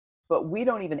but we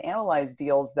don't even analyze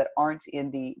deals that aren't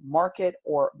in the market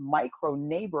or micro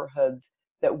neighborhoods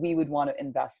that we would want to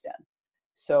invest in.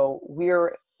 So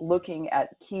we're looking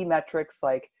at key metrics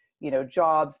like,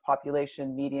 jobs,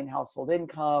 population, median household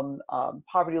income,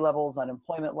 poverty levels,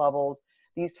 unemployment levels,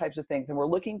 these types of things. And we're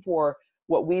looking for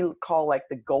what we call like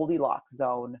the Goldilocks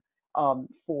zone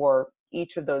for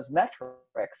each of those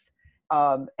metrics.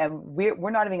 And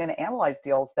we're not even going to analyze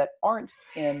deals that aren't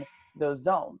in those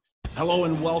zones. Hello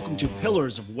and welcome to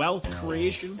Pillars of Wealth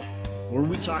Creation, where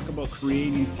we talk about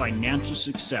creating financial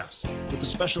success with a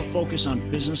special focus on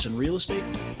business and real estate.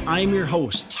 I'm your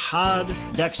host, Todd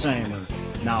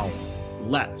Dexheimer. Now,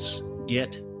 let's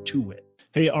get to it.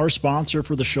 Hey, our sponsor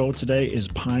for the show today is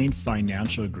Pine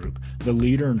Financial Group, the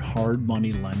leader in hard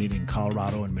money lending in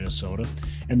Colorado and Minnesota.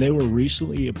 And they were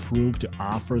recently approved to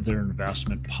offer their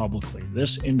investment publicly.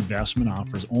 This investment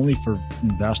offer is only for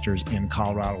investors in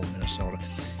Colorado and Minnesota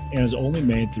and is only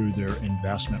made through their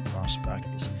investment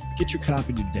prospectus. Get your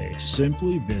copy today.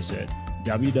 Simply visit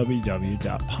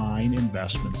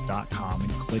www.pineinvestments.com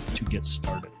and click to get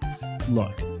started.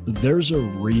 Look, there's a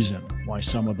reason why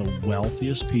some of the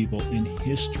wealthiest people in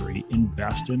history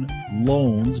invest in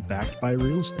loans backed by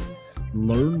real estate.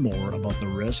 Learn more about the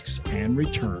risks and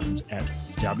returns at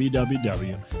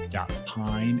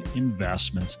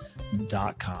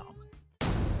www.pineinvestments.com.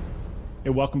 Hey,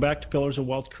 welcome back to Pillars of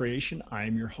Wealth Creation. I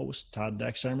am your host, Todd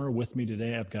Dexheimer. With me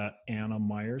today, I've got Anna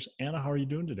Myers. Anna, how are you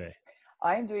doing today?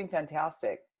 I am doing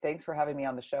fantastic. Thanks for having me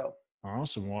on the show.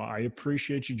 Awesome. Well, I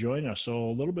appreciate you joining us. So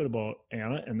a little bit about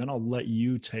Anna, and then I'll let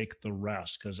you take the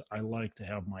rest because I like to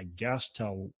have my guests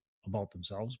tell about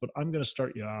themselves, but I'm going to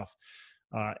start you off.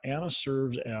 Anna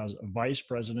serves as vice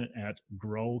president at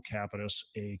Grow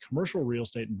Capitus, a commercial real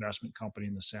estate investment company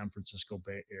in the San Francisco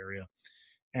Bay Area.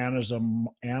 Anna is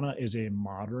a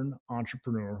modern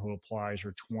entrepreneur who applies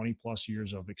her 20 plus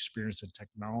years of experience in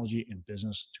technology and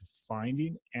business to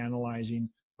finding, analyzing,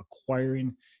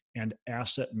 acquiring, and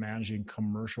asset managing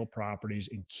commercial properties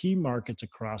in key markets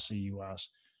across the U.S.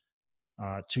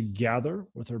 Together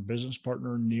with her business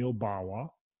partner, Neil Bawa,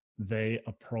 they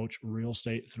approach real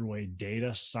estate through a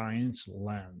data science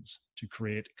lens to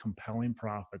create compelling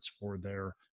profits for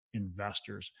their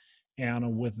investors.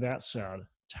 And with that said,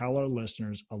 tell our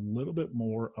listeners a little bit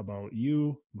more about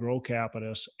you, Grow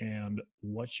Capitus, and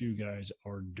what you guys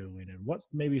are doing and what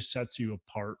maybe sets you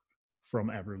apart from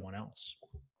everyone else.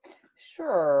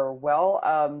 Sure. Well,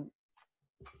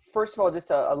 first of all, just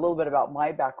a little bit about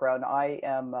my background. I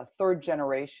am a third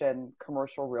generation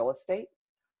commercial real estate,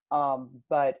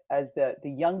 but as the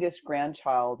youngest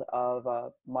grandchild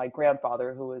of my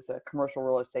grandfather, who was a commercial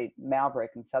real estate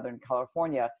maverick in Southern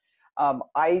California,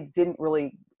 I didn't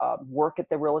really work at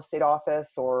the real estate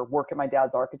office or work at my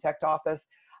dad's architect office.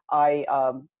 I,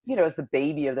 as the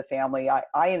baby of the family, I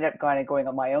ended up kind of going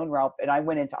on my own route, and I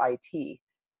went into IT.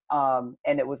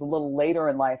 And it was a little later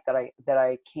in life that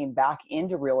I came back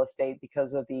into real estate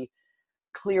because of the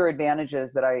clear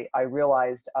advantages that I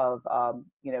realized of,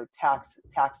 tax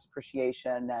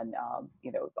depreciation and,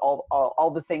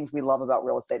 all the things we love about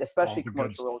real estate, especially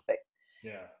commercial real estate.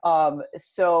 Yeah.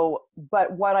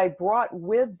 But what I brought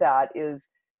with that is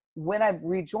when I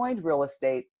rejoined real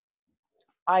estate,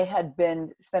 I had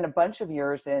spent a bunch of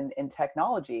years in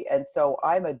technology. And so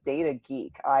I'm a data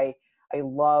geek. I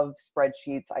love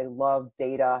spreadsheets. I love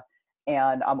data,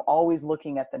 and I'm always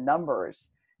looking at the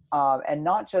numbers. And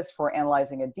not just for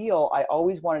analyzing a deal, I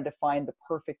always wanted to find the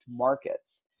perfect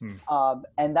markets.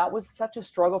 And that was such a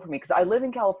struggle for me because I live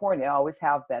in California. I always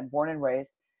have been, born and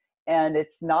raised, and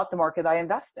it's not the market I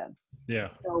invest in. Yeah.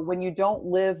 So when you don't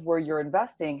live where you're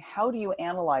investing, how do you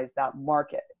analyze that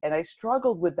market? And I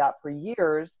struggled with that for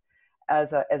years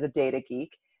as a data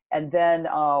geek. And then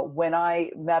when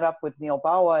I met up with Neil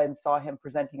Bawa and saw him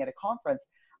presenting at a conference,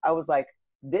 I was like,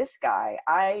 this guy,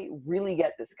 I really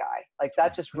get this guy. Like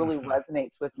that just really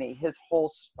resonates with me. His whole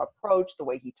approach, the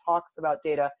way he talks about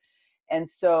data. And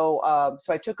so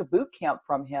I took a boot camp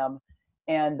from him,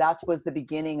 and that was the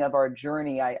beginning of our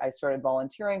journey. I started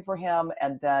volunteering for him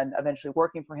and then eventually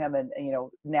working for him. And,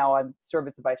 now I'm serve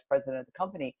as the vice president of the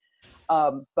company.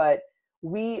 But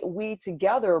we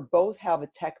together both have a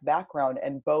tech background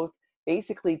and both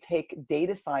basically take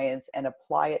data science and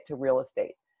apply it to real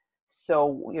estate. So,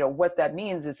 what that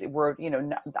means is we're,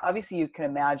 obviously you can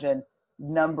imagine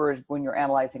numbers when you're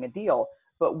analyzing a deal,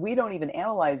 but we don't even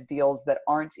analyze deals that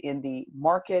aren't in the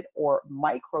market or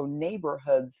micro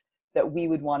neighborhoods that we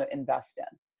would want to invest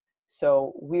in.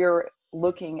 So we're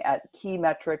looking at key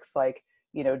metrics like,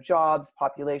 jobs,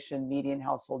 population, median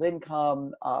household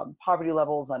income, poverty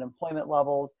levels, unemployment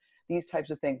levels, these types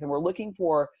of things. And we're looking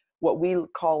for what we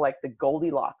call like the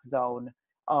Goldilocks zone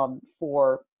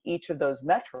for each of those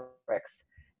metrics.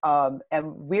 And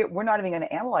we're not even going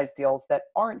to analyze deals that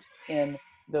aren't in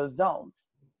those zones.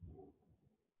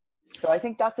 So I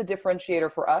think that's a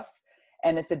differentiator for us,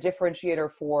 and it's a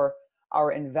differentiator for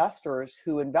our investors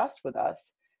who invest with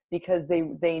us, because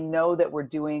they know that we're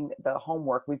doing the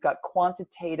homework. We've got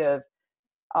quantitative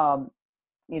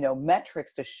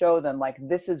metrics to show them, like,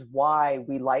 this is why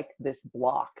we like this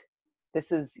block.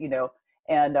 This is,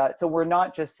 and so we're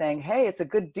not just saying, hey, it's a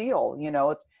good deal.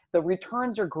 It's the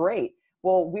returns are great.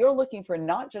 Well, we are looking for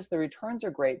not just the returns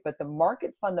are great, but the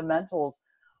market fundamentals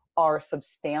are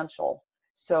substantial.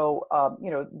 So,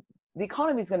 the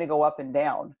economy is going to go up and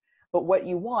down, but what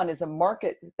you want is a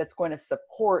market that's going to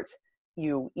support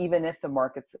you, even if the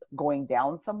market's going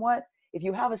down somewhat. If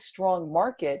you have a strong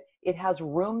market, it has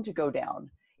room to go down.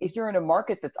 If you're in a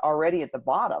market that's already at the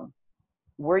bottom,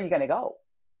 where are you going to go?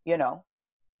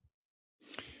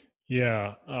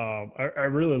 Yeah, I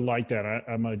really like that.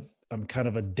 I'm kind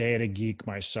of a data geek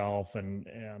myself,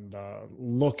 and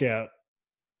look at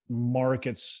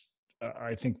markets.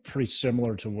 I think pretty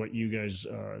similar to what you guys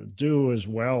do as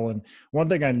well. And one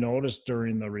thing I noticed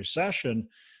during the recession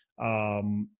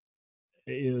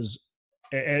is,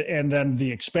 and then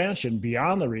the expansion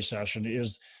beyond the recession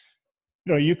is,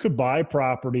 you could buy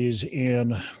properties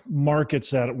in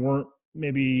markets that weren't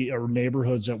maybe, or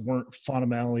neighborhoods that weren't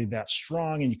fundamentally that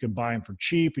strong, and you could buy them for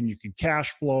cheap, and you could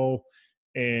cash flow,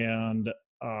 and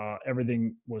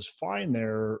everything was fine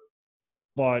there.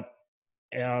 But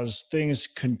as things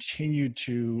continued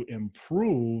to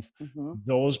improve, Mm-hmm.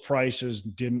 those prices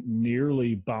didn't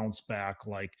nearly bounce back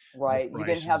like the Right. You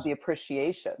didn't have prices. the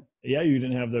appreciation. Yeah, you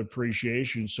didn't have the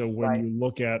appreciation. So when Right. you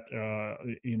look at,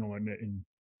 in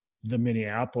the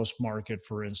Minneapolis market,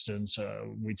 for instance,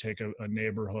 we take a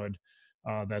neighborhood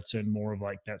that's in more of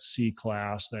like that C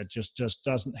class that just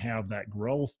doesn't have that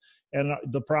growth, and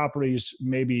the properties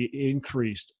maybe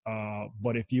increased.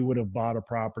 But if you would have bought a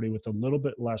property with a little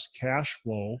bit less cash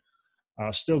flow,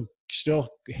 still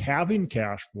having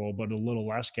cash flow, but a little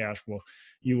less cash flow,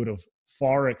 you would have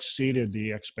far exceeded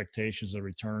the expectations of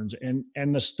returns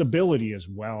and the stability as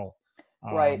well.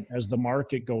 Right. As the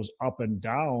market goes up and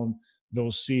down,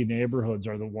 those C neighborhoods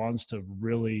are the ones to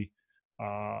really,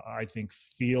 I think,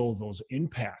 feel those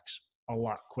impacts a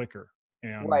lot quicker.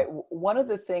 And Right. One of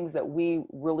the things that we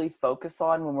really focus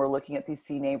on when we're looking at these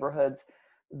C neighborhoods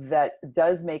that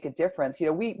does make a difference,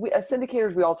 we as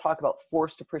syndicators, we all talk about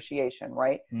forced appreciation,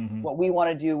 right? mhm, What we want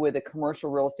to do with a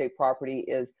commercial real estate property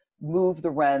is move the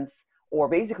rents, or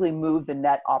basically move the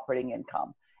net operating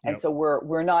income. And yep, so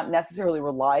we're not necessarily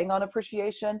relying on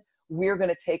appreciation. We're going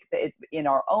to take it in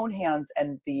our own hands,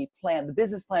 and the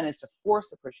business plan is to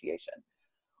force appreciation.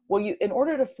 Well, in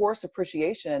order to force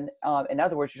appreciation, in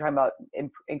other words, you're talking about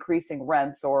increasing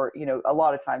rents, or a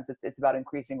lot of times it's about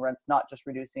increasing rents, not just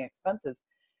reducing expenses.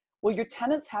 Well, your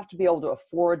tenants have to be able to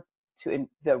afford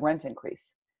the rent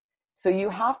increase. So you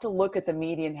have to look at the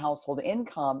median household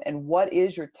income and what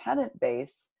is your tenant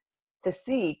base, to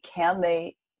see, can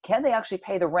they actually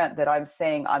pay the rent that I'm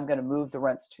saying I'm going to move the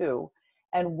rents to,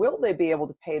 and will they be able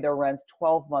to pay their rents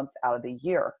 12 months out of the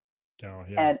year? oh,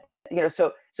 yeah, And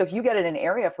so if you get in an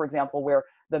area, for example, where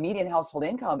the median household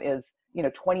income is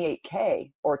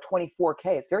 28K or 24K,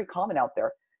 it's very common out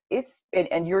there.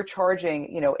 And you're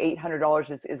charging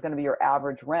 $800 is going to be your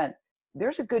average rent.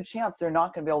 There's a good chance they're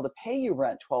not going to be able to pay you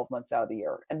rent 12 months out of the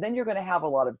year, and then you're going to have a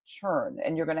lot of churn,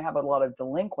 and you're going to have a lot of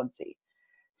delinquency.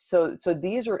 So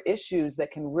these are issues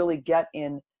that can really get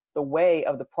in the way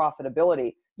of the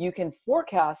profitability. You can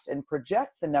forecast and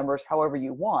project the numbers however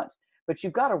you want, but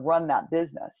you've got to run that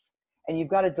business, and you've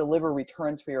got to deliver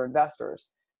returns for your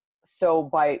investors. So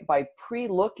by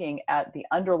pre-looking at the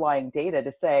underlying data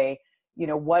to say,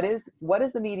 what is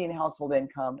the median household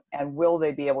income, and will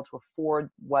they be able to afford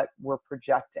what we're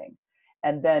projecting,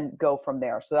 and then go from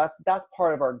there. So that's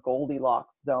part of our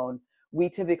Goldilocks zone. We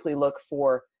typically look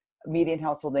for median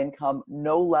household income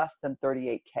no less than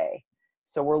 38K.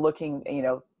 So we're looking,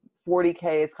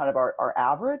 40K is kind of our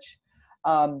average.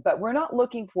 But we're not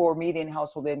looking for median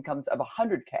household incomes of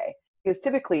 100K, because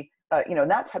typically, in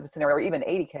that type of scenario, or even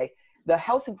 80K, the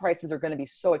housing prices are going to be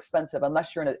so expensive,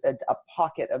 unless you're in a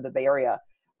pocket of the Bay Area,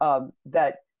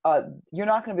 that you're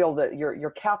not going to be able to,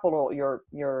 your capital,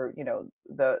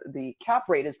 the cap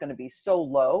rate is going to be so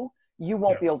low, you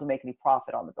won't yeah, be able to make any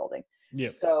profit on the building. yeah.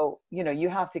 So, you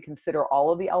have to consider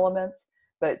all of the elements,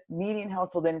 but median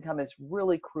household income is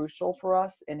really crucial for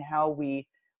us in how we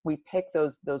pick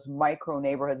those micro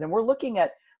neighborhoods. And we're looking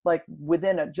at, like,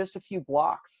 within just a few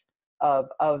blocks of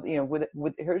with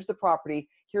here's the property,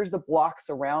 here's the blocks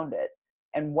around it,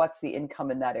 and what's the income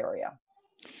in that area.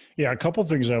 Yeah, a couple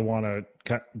things I want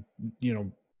to, you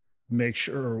know, make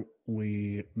sure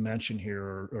we mention here,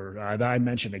 or I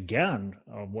mention again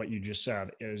of what you just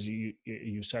said, is you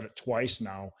said it twice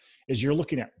now, is you're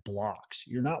looking at blocks.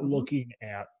 You're not Mhm. looking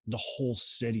at the whole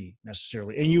city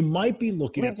necessarily, and you might be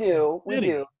looking We at the whole do, we do.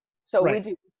 city, So we right?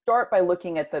 do start by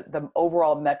looking at the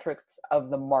overall metrics of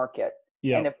the market.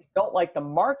 And Yep. if we don't like the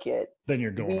market, Then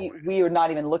you're going away, we are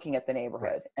not even looking at the right?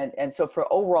 neighborhood. And so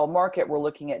for overall market, we're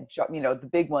looking at the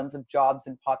big ones of jobs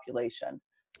and population.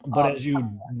 But Um, as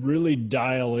you really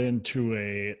dial into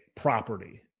a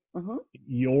property, mhm.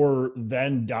 you're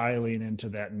then dialing into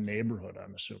that neighborhood,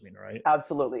 I'm assuming, right?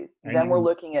 Absolutely. And Then we're you,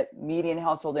 looking at median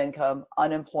household income,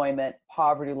 unemployment,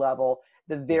 poverty level,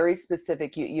 the yeah, very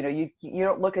specific, you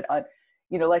don't look at,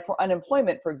 like for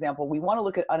unemployment, for example, we want to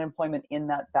look at unemployment in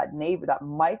that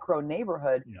micro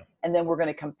neighborhood. yeah, And then we're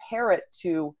going to compare it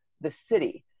to the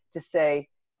city to say,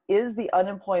 is the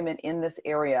unemployment in this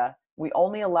area, we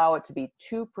only allow it to be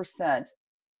 2%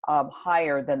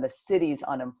 higher than the city's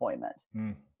unemployment.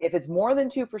 mm, If it's more than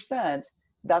 2%,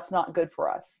 that's not good for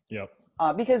us, yep,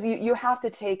 because you have to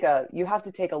take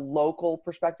a local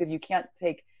perspective. You can't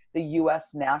take the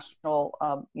U.S. national,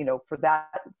 for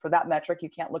that metric. You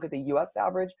can't look at the U.S.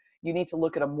 average. You need to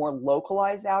look at a more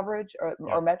localized average yep,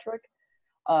 or metric.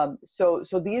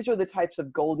 So these are the types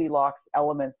of Goldilocks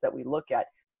elements that we look at.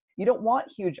 You don't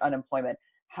want huge unemployment.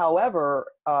 However,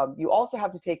 you also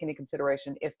have to take into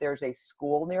consideration if there's a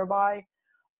school nearby,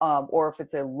 or if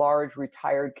it's a large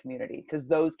retired community, because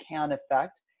those can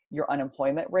affect your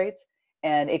unemployment rates,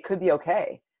 and it could be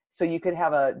okay. So you could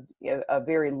have a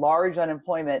very large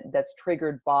unemployment that's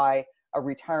triggered by a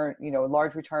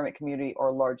large retirement community or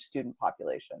a large student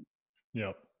population.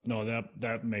 yep. No,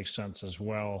 that makes sense as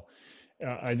well.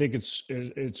 I think it's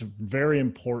very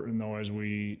important though, as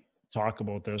we talk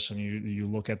about this and you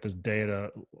look at this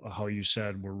data, how you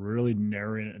said we're really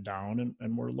narrowing it down,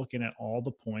 and we're looking at all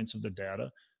the points of the data.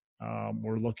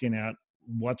 We're looking at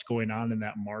what's going on in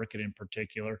that market in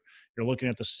particular. You're looking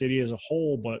at the city as a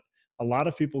whole, but a lot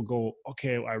of people go,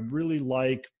 okay, I really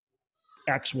like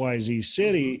XYZ Hmm.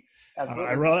 city.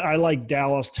 Absolutely. I like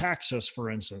Dallas, Texas, for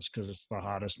instance, because it's the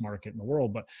hottest market in the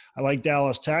world. But I like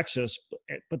Dallas, Texas.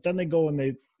 But then they go and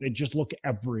they just look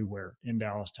everywhere in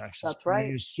Dallas, Texas, That's and they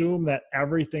right. assume that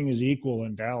everything is equal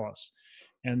in Dallas,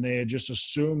 and they just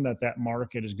assume that that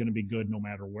market is going to be good no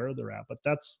matter where they're at. But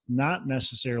that's not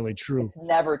necessarily true. It's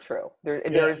never true. Yeah,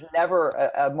 There is never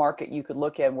a market you could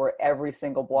look at where every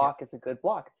single yeah, block is a good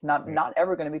block. It's not right. not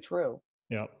ever going to be true.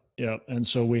 Yeah, yeah. And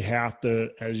so we have to,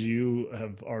 as you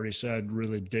have already said,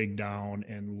 really dig down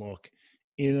and look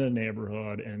in the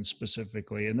neighborhood and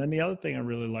specifically. And then the other thing I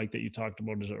really like that you talked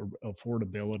about is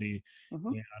affordability Hmm.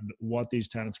 and what these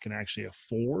tenants can actually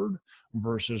afford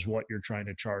versus what you're trying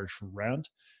to charge for rent.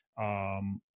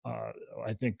 Um, uh,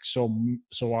 I think so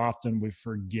often we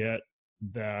forget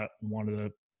that one of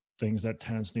the things that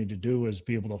tenants need to do is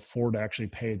be able to afford to actually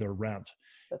pay their rent.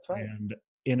 That's right. And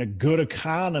in a good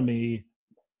economy,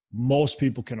 most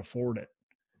people can afford it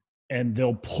and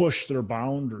they'll push their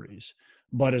boundaries.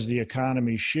 But as the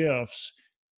economy shifts,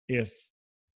 if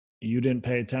you didn't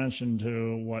pay attention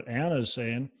to what Anna's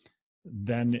saying,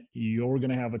 then you're going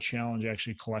to have a challenge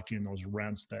actually collecting those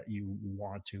rents that you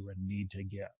want to and need to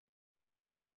get.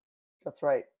 That's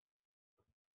right.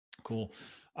 Cool.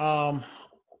 Um,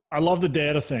 I love the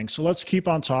data thing. So let's keep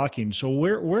on talking. So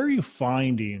where are you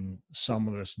finding some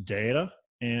of this data,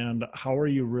 and how are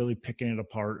you really picking it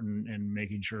apart and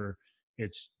making sure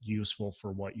it's useful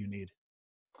for what you need?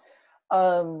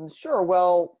 Sure.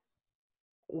 Well,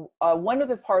 one of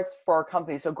the parts for our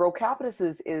company, so Grow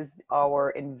Capitus is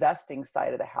our investing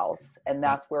side of the house, and Yeah.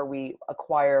 that's where we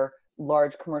acquire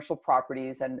large commercial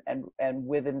properties, and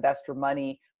with investor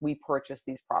money, we purchase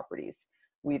these properties.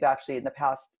 We've actually in the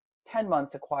past 10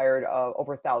 months acquired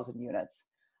over 1,000 units.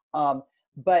 Um,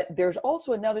 but there's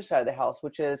also another side of the house,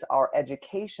 which is our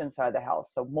education side of the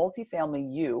house. So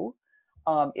multifamily U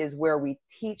is where we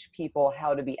teach people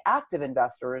how to be active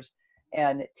investors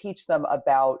and teach them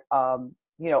about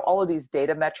all of these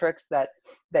data metrics that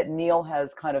Neil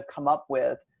has kind of come up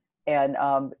with, and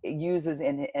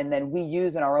and then we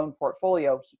use in our own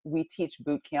portfolio. We teach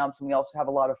boot camps, and we also have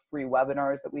a lot of free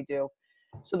webinars that we do.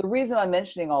 So the reason I'm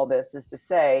mentioning all this is to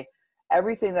say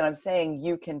everything that I'm saying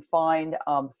you can find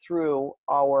through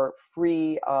our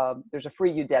free. There's a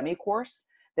free Udemy course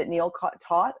that Neil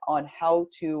taught on how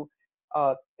to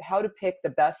pick the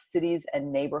best cities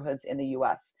and neighborhoods in the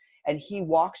U.S. And he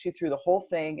walks you through the whole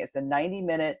thing. It's a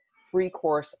 90-minute free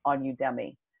course on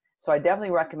Udemy. So I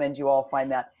definitely recommend you all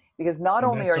find that, because not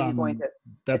And only are you going to,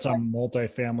 that's it's on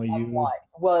multifamily. You online.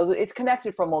 Well, it's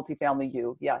connected from multifamily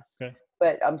U, yes. okay?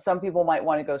 but some people might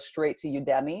want to go straight to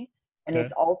Udemy. And Okay.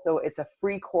 it's a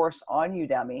free course on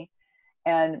Udemy.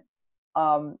 And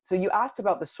so you asked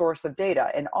about the source of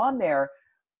data, and on there,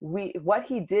 what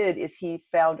he did is he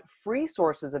found free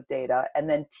sources of data and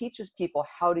then teaches people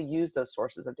how to use those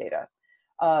sources of data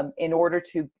in order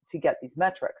to get these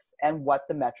metrics and what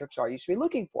the metrics are you should be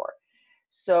looking for.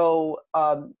 So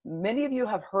many of you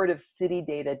have heard of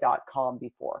citydata.com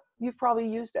before. You've probably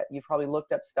used it. You've probably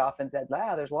looked up stuff and said,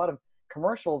 there's a lot of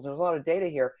commercials, there's a lot of data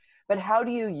here, but how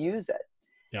do you use it?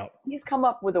 Yeah. He's come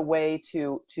up with a way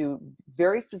to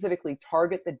very specifically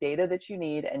target the data that you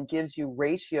need and gives you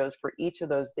ratios for each of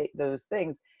those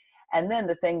things. And then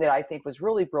the thing that I think was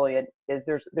really brilliant is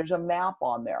there's a map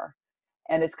on there,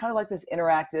 and it's kind of like this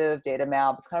interactive data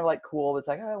map. It's kind of like cool. It's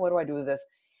like, oh, what do I do with this?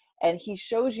 And he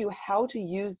shows you how to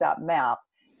use that map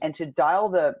and to dial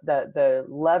the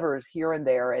levers here and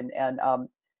there. And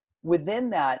within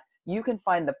that, you can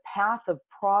find the path of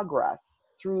progress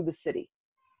through the city.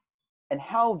 And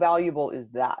how valuable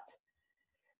is that?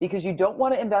 Because you don't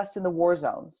want to invest in the war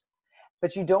zones,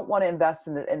 but you don't want to invest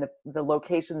in the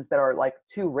locations that are like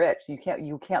too rich. You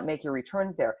can't make your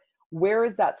returns there. Where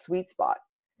is that sweet spot?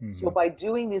 Mm-hmm. So by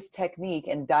doing this technique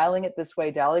and dialing it this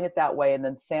way, dialing it that way, and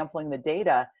then sampling the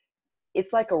data,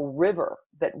 it's like a river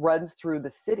that runs through the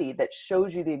city that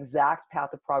shows you the exact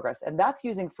path of progress. And that's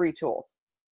using free tools.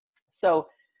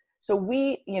 So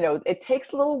we, it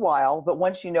takes a little while, but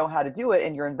once you know how to do it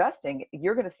and you're investing,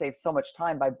 you're going to save so much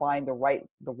time by buying the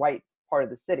right part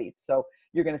of the city. So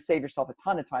you're going to save yourself a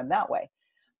ton of time that way.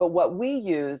 But what we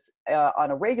use on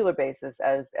a regular basis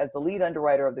as the lead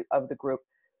underwriter of the group,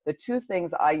 the two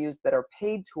things I use that are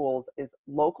paid tools is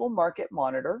Local Market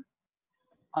Monitor.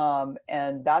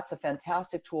 And that's a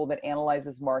fantastic tool that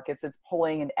analyzes markets. It's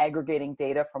pulling and aggregating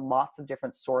data from lots of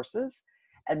different sources,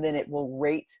 and then it will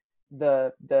rate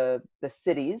the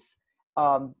cities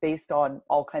based on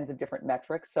all kinds of different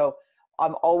metrics. So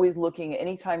I'm always looking,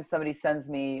 anytime somebody sends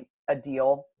me a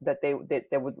deal that they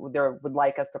would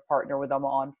like us to partner with them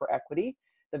on for equity,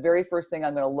 the very first thing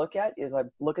I'm going to look at is I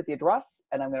look at the address,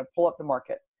 and I'm going to pull up the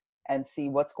market and see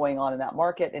what's going on in that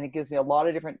market. And it gives me a lot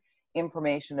of different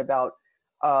information about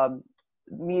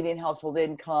median household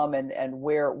income and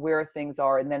where things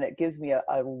are. And then it gives me a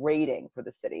rating for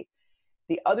the city.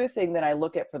 The other thing that I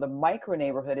look at for the micro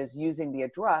neighborhood is using the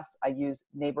address. I use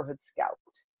Neighborhood Scout.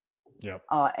 Yep.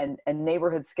 And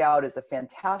Neighborhood Scout is a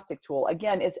fantastic tool.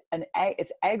 Again,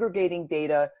 it's aggregating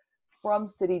data from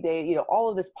city data, all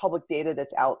of this public data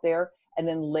that's out there, and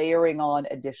then layering on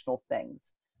additional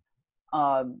things.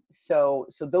 So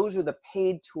those are the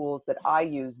paid tools that I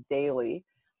use daily.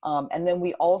 And then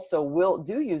we also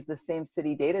do use the same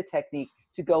city data technique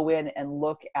to go in and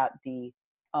look at the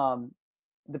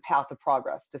path of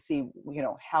progress to see,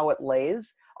 how it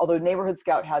lays. Although Neighborhood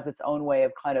Scout has its own way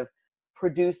of kind of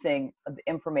producing the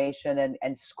information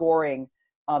and scoring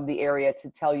the area to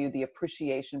tell you the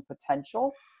appreciation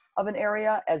potential of an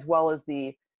area, as well as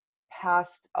the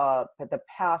past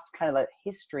kind of the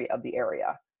history of the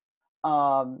area,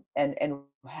 and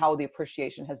how the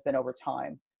appreciation has been over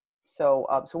time. So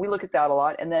we look at that a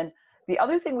lot. And then the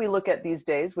other thing we look at these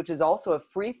days, which is also a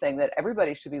free thing that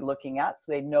everybody should be looking at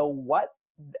so they know what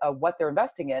they're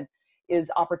investing in,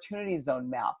 is opportunity zone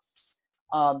maps.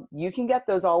 You can get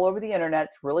those all over the internet.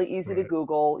 It's really easy to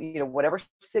Google, whatever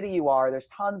city you are, there's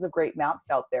tons of great maps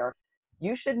out there.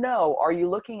 You should know, are you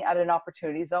looking at an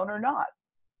opportunity zone or not?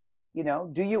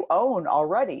 Do you own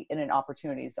already in an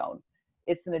opportunity zone?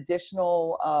 It's an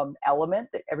additional element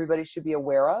that everybody should be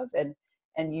aware of.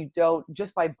 And you don't,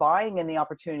 just by buying in the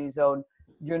opportunity zone,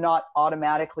 you're not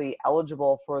automatically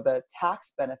eligible for the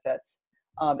tax benefits.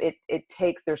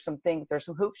 There's some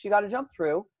hoops you got to jump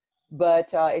through, but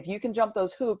if you can jump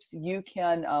those hoops, you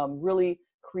can really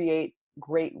create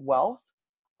great wealth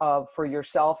for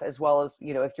yourself, as well as,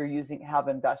 if you're have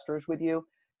investors with you,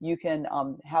 you can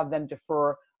have them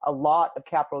defer a lot of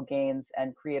capital gains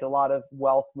and create a lot of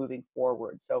wealth moving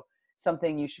forward. So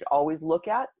something you should always look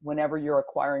at whenever you're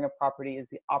acquiring a property is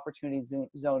the opportunity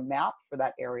zone map for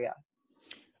that area.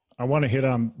 I want to hit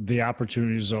on the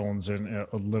opportunity zones in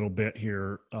a little bit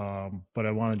here, but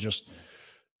I want to just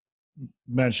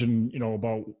mention,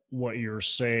 about what you're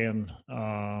saying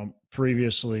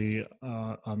previously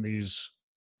on these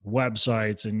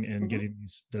websites and getting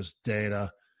this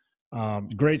data.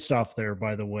 Great stuff there,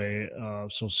 by the way.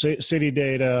 So city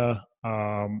data,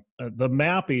 the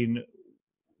mapping,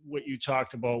 what you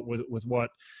talked about with what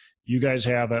you guys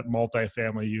have at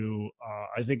Multifamily,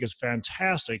 I think is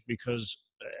fantastic, because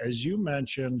as you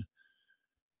mentioned,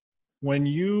 when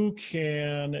you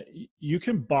can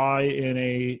buy in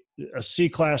a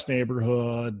C-class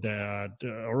neighborhood that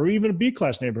or even a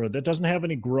B-class neighborhood that doesn't have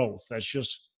any growth, that's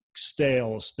just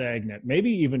stale, stagnant,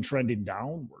 maybe even trending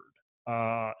downward.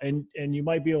 And you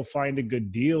might be able to find a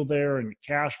good deal there, and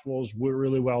cash flows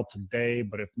really well today,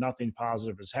 but if nothing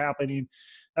positive is happening,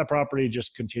 that property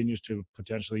just continues to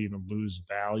potentially even lose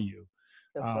value.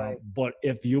 That's right. But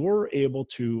if you're able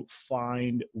to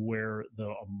find where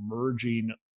the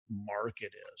emerging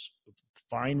market is,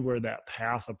 find where that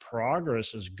path of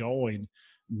progress is going,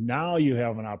 now you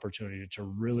have an opportunity to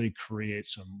really create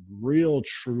some real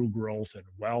true growth and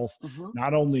wealth, Hmm.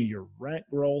 not only your rent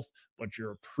growth, but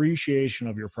your appreciation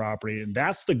of your property. And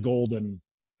that's the golden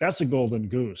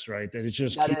goose, right? That it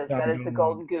just keeps That on is the going.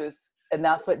 golden goose, and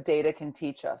that's what data can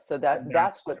teach us. So that's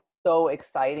That's what's so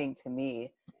exciting to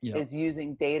me, yeah, is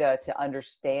using data to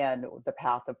understand the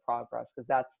path of progress, because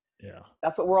yeah.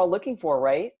 that's what we're all looking for,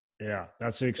 right? Yeah,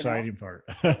 that's the You know? exciting part.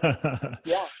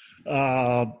 Yeah.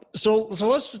 So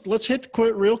let's hit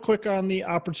real quick on the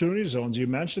opportunity zones. You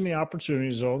mentioned the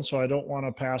opportunity zones, so I don't want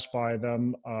to pass by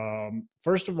them.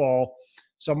 First of all,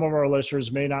 some of our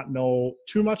listeners may not know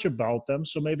too much about them,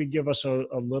 so maybe give us a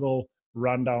little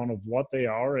rundown of what they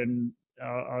are, and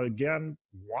again,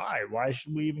 why? Why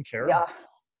should we even care about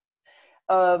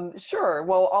Yeah. Sure.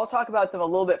 Well, I'll talk about them a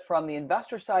little bit from the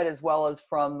investor side, as well as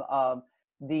from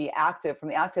from the active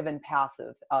and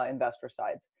passive investor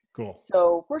sides. it? Cool.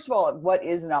 So first of all, what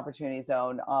is an opportunity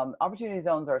zone? Opportunity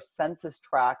zones are census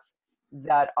tracts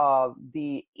that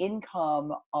the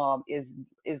income is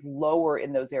lower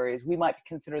in those areas. We might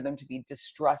consider them to be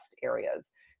distressed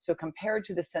areas. So compared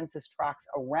to the census tracts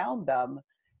around them,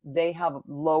 they have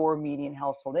lower median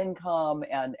household income,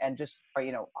 and just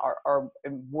are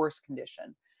in worse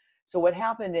condition. So what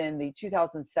happened in the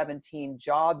 2017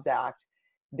 Jobs Act,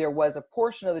 there was a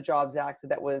portion of the Jobs Act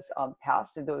that was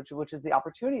passed, which is the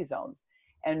opportunity zones.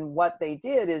 And what they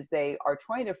did is they are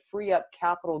trying to free up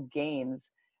capital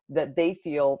gains that they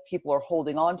feel people are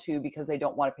holding on to because they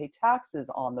don't want to pay taxes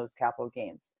on those capital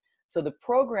gains. So the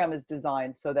program is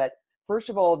designed so that, first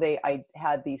of all, I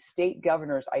had the state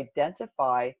governors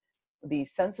identify the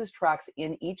census tracts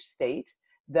in each state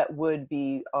that would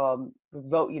be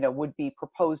would be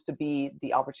proposed to be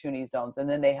the opportunity zones, and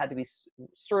then they had to be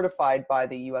certified by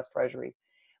the U.S. Treasury.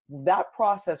 That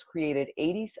process created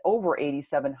over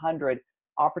 8,700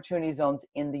 opportunity zones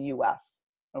in the U.S.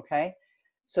 Okay,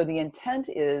 so the intent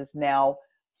is now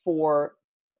for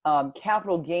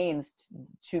capital gains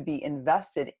to be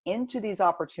invested into these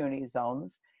opportunity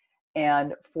zones,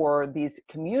 and for these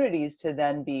communities to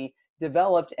then be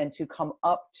developed and to come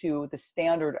up to the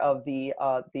standard of the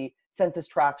census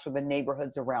tracts or the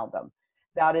neighborhoods around them.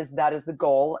 That is the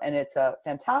goal, and it's a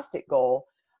fantastic goal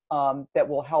that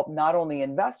will help not only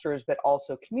investors but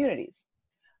also communities.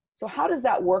 So how does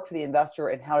that work for the investor,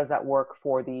 and how does that work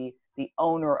for the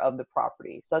owner of the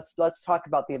property? So let's talk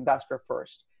about the investor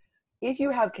first. If you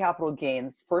have capital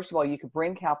gains, first of all, you could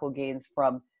bring capital gains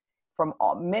from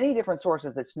many different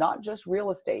sources. It's not just real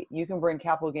estate. You can bring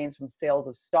capital gains from sales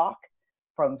of stock,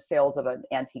 from sales of an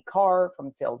antique car,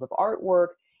 from sales of artwork,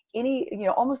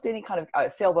 almost any kind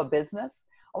of sale of a business,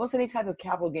 almost any type of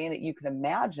capital gain that you can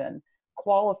imagine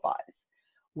qualifies.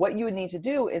 What you would need to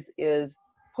do is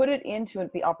put it into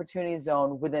the opportunity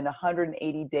zone within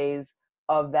 180 days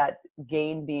of that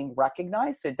gain being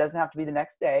recognized. So it doesn't have to be the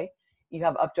next day. You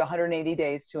have up to 180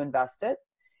 days to invest it.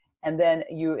 And then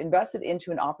you invest it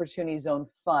into an opportunity zone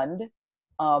fund,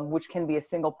 which can be a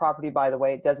single property, by the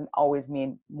way. It doesn't always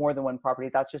mean more than one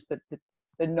property. That's just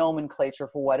the nomenclature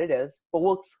for what it is. But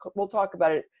we'll talk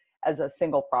about it as a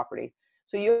single property.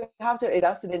 So you have to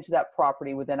invest it into that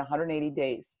property within 180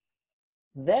 days.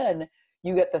 Then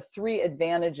you get the three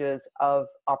advantages of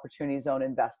opportunity zone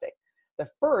investing. The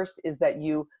first is that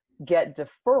you get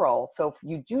deferral. So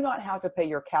you do not have to pay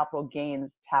your capital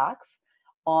gains tax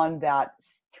on that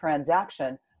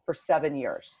transaction for 7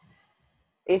 years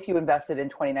if you invested in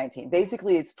 2019.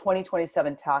 Basically, it's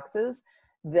 2027 taxes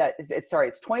it's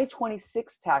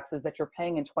 2026 taxes that you're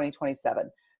paying in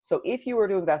 2027. So if you were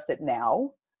to invest it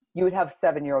now, you would have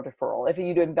 7-year deferral. If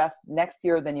you do invest next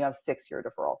year, then you have 6-year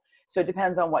deferral. So it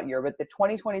depends on what year, but the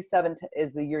 2027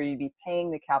 is the year you'd be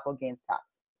paying the capital gains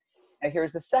tax. Now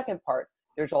here's the second part.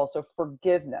 There's also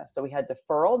forgiveness. So we had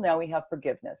deferral, now we have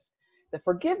forgiveness. The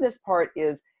forgiveness part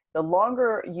is the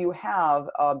longer you have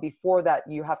before that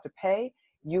you have to pay,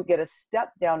 you get a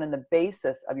step down in the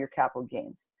basis of your capital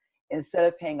gains. Instead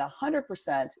of paying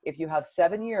 100%, if you have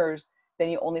 7 years, then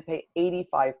you only pay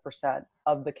 85%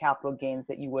 of the capital gains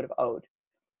that you would have owed.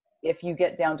 If you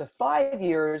get down to 5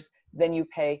 years, then you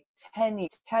pay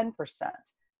 10%.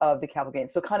 of the capital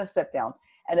gains. So kind of step down.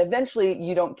 And eventually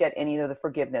you don't get any of the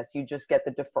forgiveness. You just get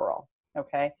the deferral.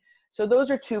 Okay. So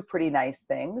those are two pretty nice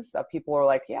things that people are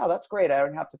like, yeah, that's great. I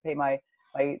don't have to pay my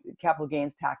capital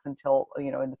gains tax until,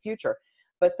 in the future.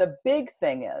 But the big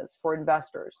thing is for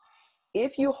investors,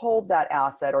 if you hold that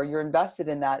asset or you're invested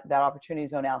in that opportunity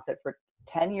zone asset for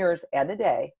 10 years and a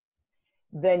day,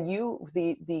 then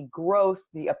the growth,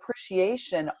 the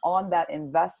appreciation on that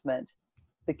investment,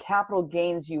 the capital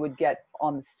gains you would get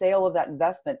on the sale of that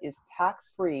investment is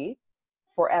tax-free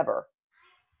forever.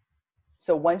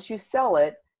 So once you sell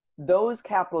it, those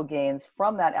capital gains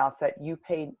from that asset, you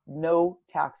pay no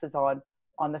taxes on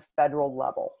the federal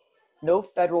level. No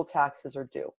federal taxes are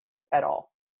due at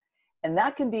all. And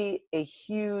that can be a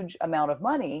huge amount of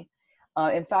money.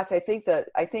 In fact, I think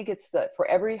it's that for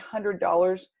every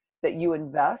 $100 that you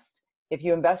invest, if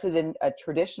you invested in a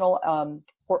traditional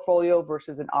portfolio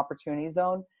versus an opportunity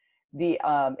zone,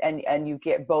 and you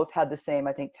get both had the same,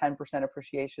 I think 10%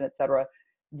 appreciation, et cetera,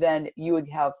 then you would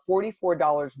have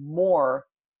 $44 more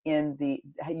you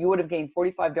would have gained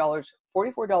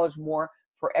 $44 more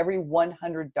for every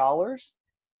 $100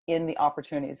 in the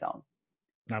opportunity zone.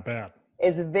 Not bad.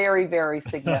 It's very, very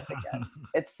significant.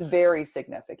 It's very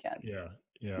significant.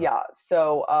 Yeah.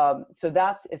 So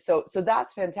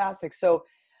that's fantastic. So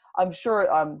I'm sure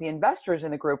the investors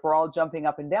in the group are all jumping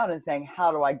up and down and saying,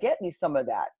 how do I get me some of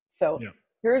that? So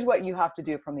here's what you have to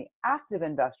do from the active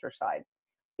investor side.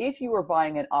 If you were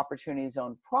buying an opportunity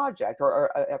zone project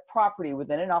or a property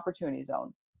within an opportunity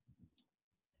zone,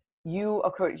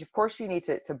 of course you need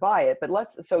to buy it,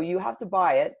 so you have to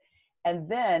buy it. And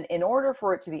then in order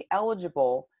for it to be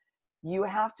eligible, you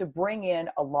have to bring in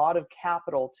a lot of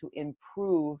capital to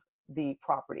improve the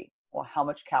property. Well, how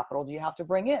much capital do you have to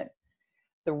bring in?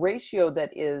 The ratio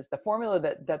the formula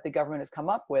that the government has come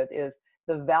up with is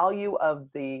the value of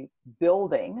the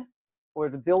building or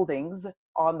the buildings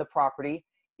on the property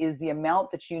is the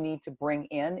amount that you need to bring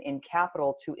in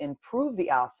capital to improve the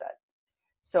asset.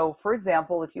 So for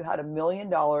example, if you had $1 million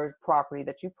property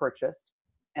that you purchased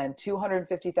and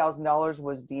 $250,000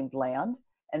 was deemed land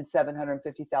and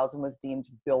 $750,000 was deemed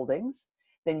buildings,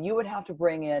 then you would have to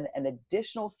bring in an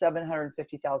additional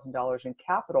 $750,000 in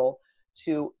capital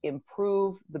to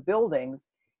improve the buildings,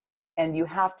 and you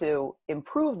have to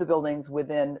improve the buildings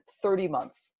within 30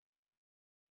 months.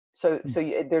 So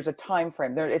there's a time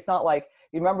frame there. It's not like,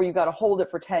 you remember, you got to hold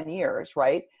it for 10 years,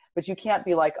 right? But you can't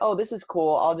be like, oh, this is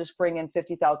cool, I'll just bring in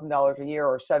 $50,000 a year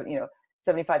or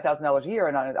 $75,000 a year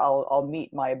and I'll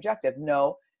meet my objective.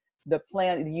 No, the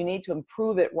plan, you need to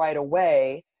improve it right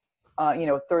away,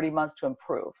 30 months to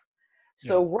improve.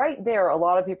 So right there, a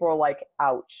lot of people are like,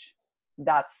 ouch,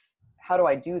 how do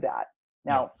I do that?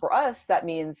 Now, for us, that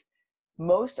means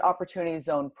most opportunity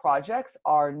zone projects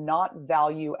are not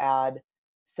value add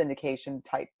syndication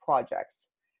type projects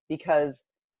because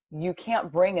you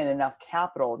can't bring in enough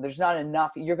capital. There's not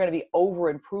enough. You're going to be over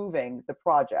improving the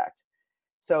project.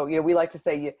 So, we like to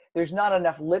say there's not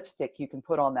enough lipstick you can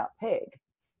put on that pig,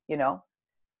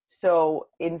 So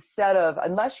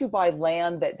unless you buy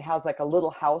land that has like a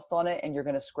little house on it and you're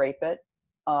going to scrape it,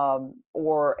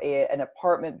 or an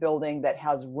apartment building that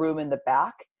has room in the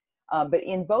back. But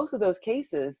in both of those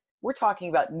cases, we're talking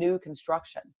about new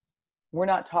construction. We're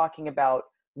not talking about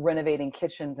renovating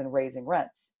kitchens and raising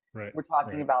rents. Right. We're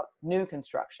talking about new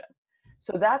construction.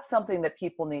 So that's something that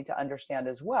people need to understand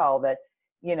as well, that,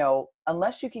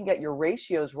 unless you can get your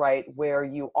ratios right where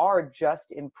you are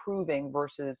just improving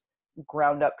versus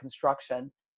ground up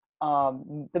construction,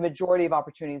 the majority of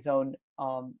opportunity zone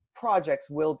projects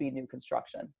will be new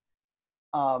construction.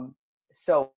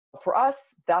 So for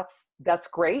us, that's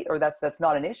great, or that's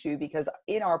not an issue, because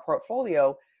in our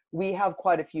portfolio, we have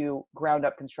quite a few ground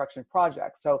up construction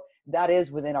projects. So that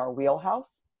is within our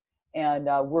wheelhouse. And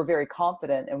we're very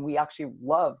confident, and we actually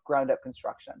love ground up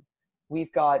construction.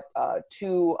 We've got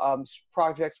 2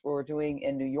 projects we're doing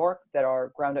in New York that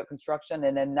are ground up construction,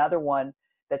 and another one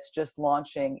that's just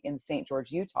launching in St.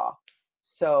 George, Utah.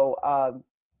 So,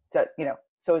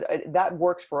 that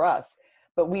works for us.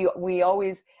 But I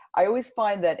always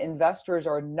find that investors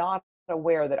are not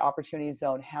aware that Opportunity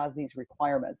Zone has these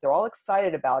requirements. They're all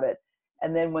excited about it.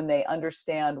 And then when they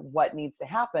understand what needs to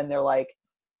happen, they're like,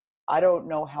 I don't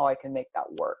know how I can make that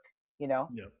work, Yep.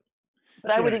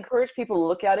 But I would encourage people to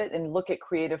look at it and look at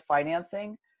creative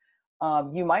financing.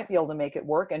 You might be able to make it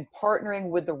work, and partnering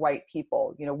with the right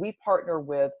people. We partner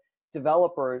with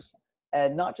developers,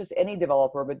 and not just any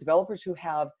developer, but developers who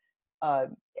have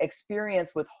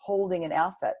experience with holding an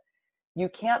asset. You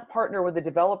can't partner with a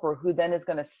developer who then is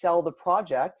going to sell the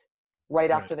project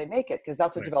right after they make it, because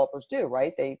that's what developers do,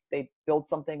 right? They build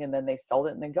something and then they sell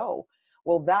it and then go.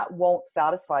 Well, that won't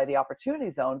satisfy the opportunity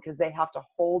zone because they have to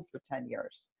hold for 10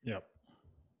 years. Yep.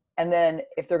 And then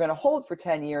if they're going to hold for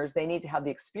 10 years, they need to have the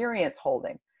experience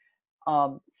holding.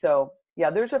 So yeah,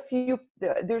 there's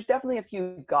definitely a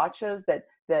few gotchas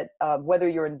that whether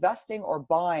you're investing or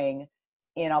buying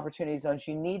in opportunity zones,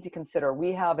 you need to consider.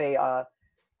 We have a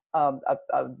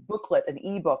booklet, an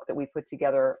ebook that we put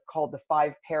together called The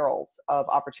 5 Perils of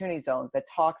Opportunity Zones that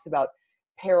talks about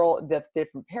the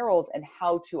different perils and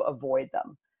how to avoid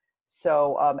them.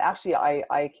 So actually,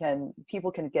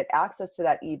 people can get access to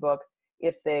that ebook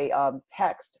if they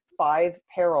text 5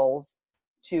 Perils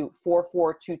to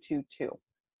 44222.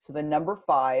 So the number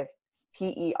 5,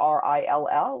 PERILS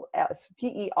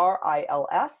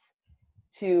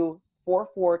to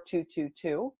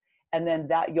 44222, and then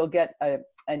that you'll get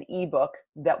an ebook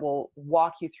that will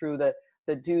walk you through the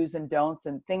do's and don'ts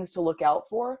and things to look out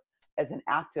for as an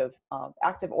active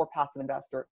or passive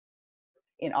investor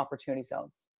in opportunity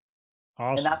zones.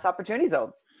 Awesome. And that's opportunity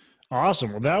zones.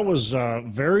 Awesome. Well, that was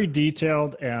very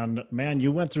detailed, and man,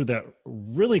 you went through that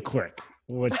really quick,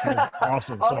 which was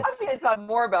awesome. I'm happy to talk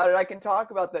more about it. I can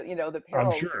talk about the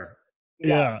perils. I'm sure.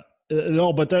 Yeah.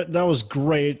 No, but that was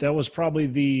great. That was probably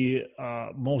the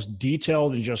most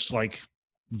detailed and just like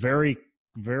very,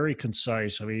 very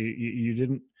concise. I mean, you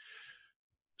didn't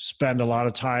spend a lot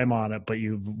of time on it, but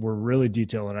you were really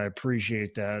detailed, and I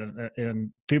appreciate that.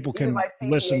 And people can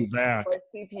listen back. My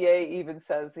CPA even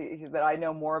says that I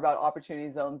know more about opportunity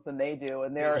zones than they do,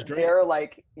 and they're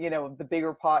like the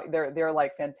bigger pot. They're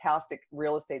like fantastic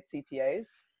real estate CPAs,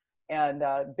 and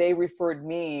they referred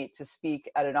me to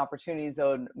speak at an opportunity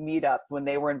zone meetup when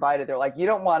they were invited. They're like, "You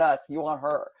don't want us, you want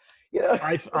her."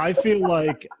 I feel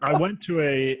like I went to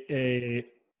a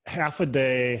half a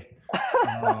day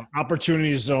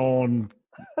opportunity zone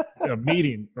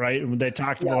meeting, right? And when they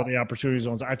talked about the opportunity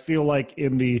zones, I feel like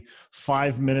in the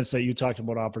 5 minutes that you talked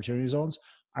about opportunity zones,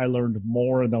 I learned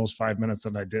more in those 5 minutes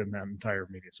than I did in that entire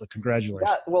meeting. So congratulations.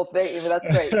 Yeah, well, that's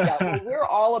great. Yeah, well, we're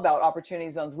all about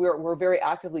opportunity zones. We're very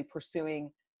actively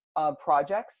pursuing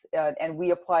projects, and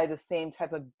we apply the same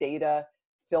type of data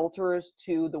filters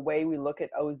to the way we look at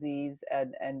OZs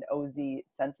and OZ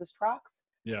census tracts.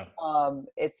 Yeah.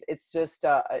 It's just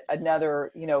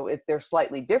another, they're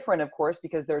slightly different, of course,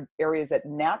 because they're areas that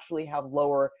naturally have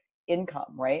lower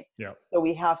income, right? Yeah. So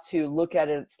we have to look at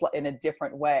it in a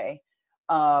different way.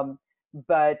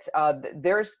 But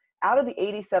there's, out of the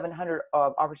 8,700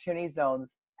 opportunity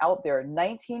zones out there,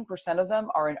 19% of them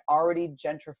are in already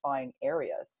gentrifying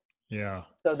areas. Yeah.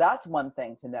 So that's one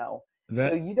thing to know.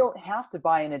 So you don't have to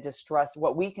buy in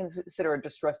what we consider a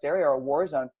distressed area or a war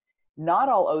zone. Not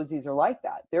all OZs are like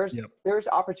that. There's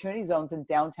opportunity zones in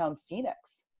downtown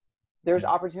Phoenix. There's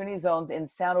opportunity zones in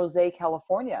San Jose,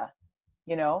 California,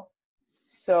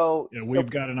 So we've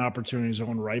got an opportunity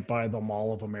zone right by the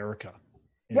Mall of America.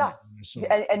 Yeah.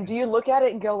 And do you look at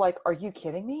it and go like, are you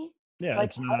kidding me? Yeah. Like,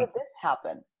 it's how not, did this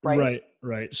happen? Right.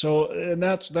 Right. So, and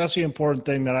that's the important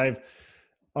thing that I've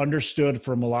understood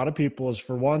from a lot of people is,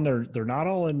 for one, they're not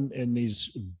all in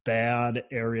these bad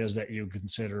areas that you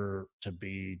consider to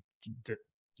be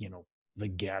the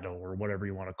ghetto or whatever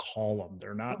you want to call them.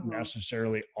 They're not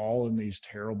necessarily all in these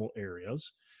terrible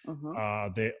areas.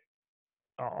 They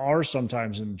are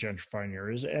sometimes in gentrifying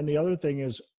areas. And the other thing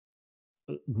is,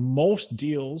 most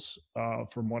deals,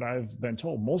 from what I've been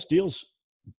told, most deals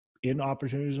in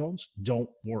opportunity zones don't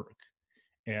work.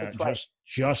 And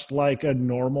just like a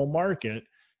normal market,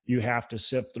 you have to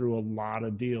sift through a lot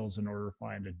of deals in order to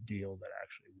find a deal that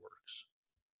actually works.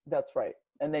 That's right.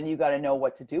 And then you got to know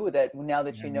what to do with it. Now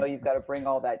that you've got to bring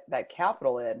all that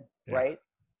capital in, right?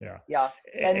 Yeah. Yeah.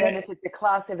 And then if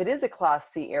it is a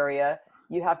Class C area,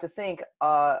 you have to think,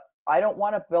 I don't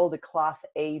want to build a Class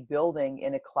A building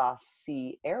in a Class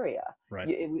C area. Right.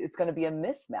 It's going to be a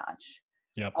mismatch.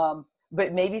 Yep.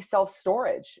 But maybe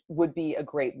self-storage would be a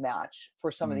great match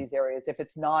for some of these areas. If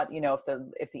it's not,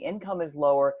 if the income is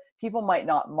lower, people might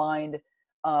not mind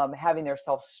having their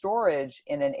self-storage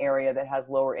in an area that has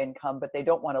lower income, but they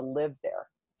don't want to live there.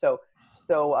 So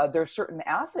there's certain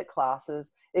asset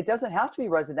classes. It doesn't have to be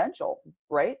residential,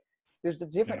 right? There's the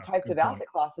different types of asset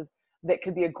classes that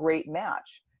could be a great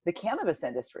match. The cannabis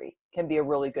industry can be a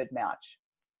really good match.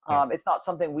 It's not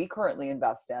something we currently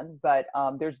invest in, but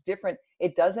there's different.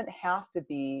 It doesn't have to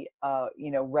be,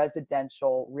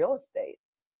 residential real estate.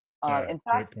 In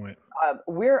fact,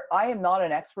 I am not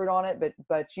an expert on it,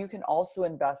 but you can also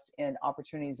invest in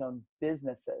opportunity zone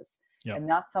businesses, and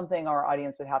that's something our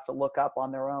audience would have to look up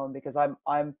on their own, because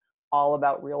I'm all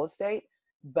about real estate,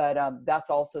 but that's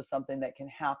also something that can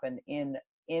happen in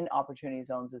opportunity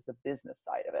zones, is the business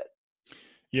side of it.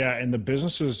 Yeah, and the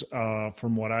businesses,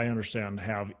 from what I understand,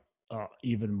 have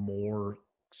even more,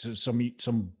 some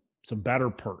better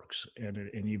perks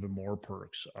and even more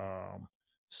perks.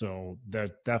 So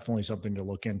that's definitely something to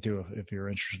look into if you're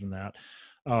interested in that.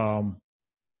 Um,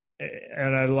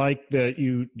 and I like that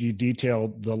you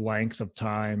detailed the length of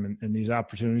time, and these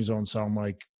opportunity zones sound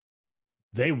like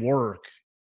they work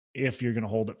if you're going to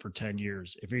hold it for 10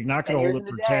 years. If you're not 10 going to hold years it in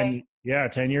a for day.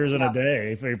 10 years in a Yeah,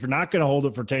 day, if you're not going to hold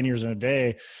it for 10 years in a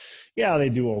day, yeah, they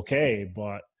do okay.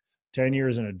 But 10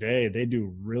 years in a day, they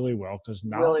do really well because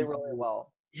now really, really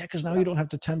well. you Yeah. don't have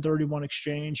to 1031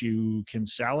 exchange. You can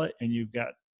sell it and you've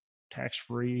got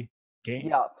tax-free gain.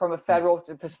 Yeah, from a federal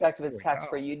perspective, it's Holy cow.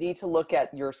 tax-free. You need to look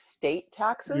at your state Your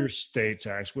taxes. state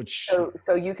tax, which,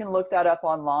 So you can look that up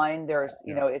online. There's,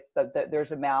 yeah, it's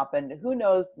there's a map, and who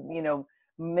knows,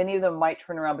 many of them might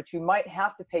turn around, but you might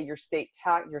have to pay your state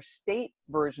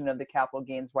version of the capital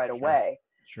gains right sure, away.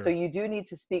 So sure, you do need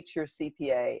to speak to your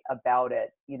CPA about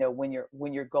it, when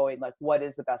you're going, like, what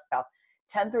is the best path.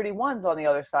 1031s on the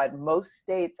other side, most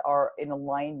states are in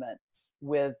alignment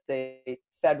with the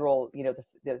federal, the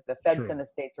feds true. in the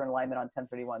states are in alignment on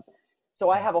 1031s.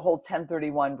 So I have a whole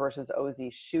 1031 versus OZ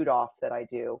shoot off that I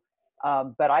do.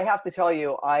 But I have to tell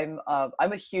you, I'm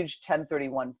a huge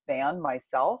 1031 fan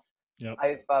myself. Yep.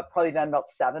 I've probably done about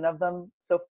 7 of them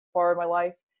so far in my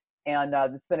life, and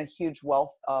it's been a huge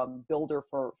wealth builder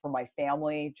for my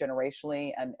family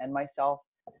generationally and myself.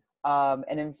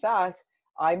 And in fact,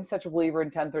 I'm such a believer in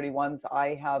 1031s.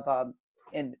 I have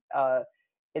in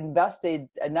invested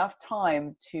enough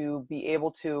time to be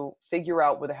able to figure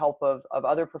out, with the help of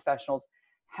other professionals,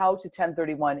 how to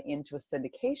 1031 into a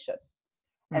syndication.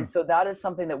 Hmm. And so that is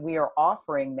something that we are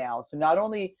offering now. So not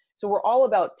only, so we're all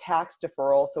about tax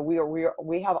deferral. So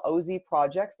we have OZ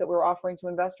projects that we're offering to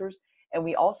investors, and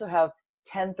we also have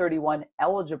 1031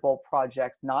 eligible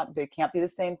projects. Not, they can't be the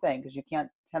same thing because you can't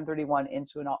 1031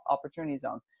 into an opportunity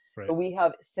zone. Right. But we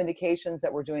have syndications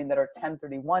that we're doing that are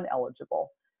 1031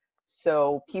 eligible.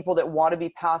 So people that want to be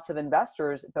passive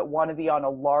investors but want to be on a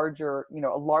larger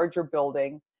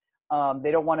building,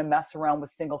 they don't want to mess around with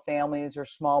single families or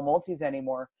small multis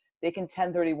anymore. They can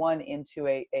 1031 into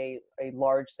a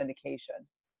large syndication.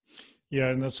 Yeah,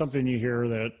 and that's something you hear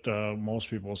that most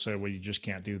people say, well, you just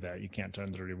can't do that. You can't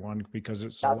 1031 because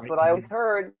it's a That's light what I always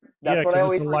heard. yeah, That's what I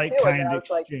because it's a always heard like too. And then kind I was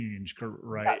like, exchange,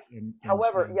 right? yes. And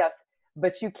However, so, yes,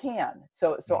 but you can.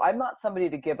 So yeah, I'm not somebody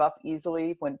to give up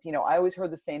easily. When, I always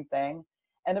heard the same thing.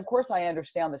 And of course I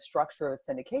understand the structure of a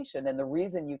syndication, and the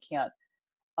reason you can't,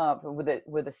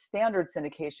 with a standard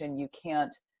syndication, you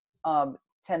can't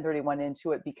 1031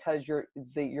 into it, because you're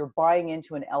buying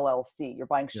into an LLC. You're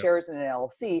buying yeah, shares in an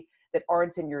LLC that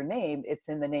aren't in your name. It's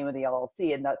in the name of the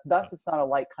LLC, and thus it's not a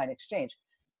like kind exchange.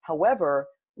 However,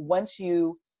 once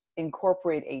you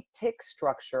incorporate a TIC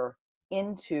structure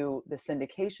into the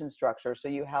syndication structure, so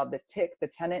you have the TIC, the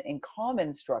tenant in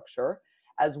common structure,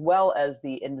 as well as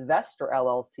the investor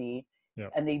LLC, yeah.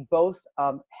 and they both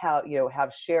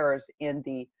have shares in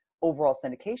the overall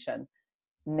syndication.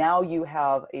 Now you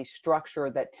have a structure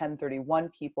that 1031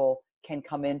 people can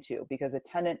come into, because a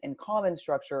tenant in common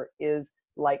structure is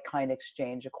like kind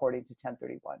exchange according to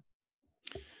 1031.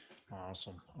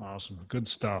 Awesome. Awesome. Good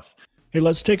stuff. Hey,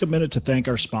 let's take a minute to thank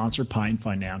our sponsor, Pine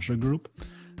Financial Group.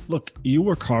 Look, you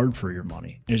work hard for your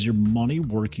money. Is your money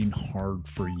working hard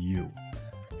for you?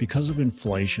 Because of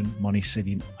inflation, money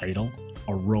sitting idle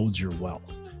erodes your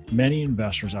wealth. Many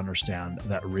investors understand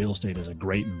that real estate is a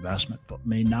great investment, but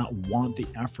may not want the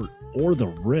effort or the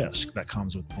risk that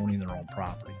comes with owning their own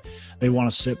property. They want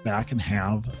to sit back and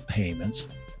have payments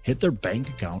hit their bank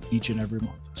account each and every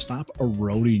month. Stop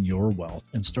eroding your wealth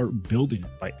and start building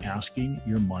it by asking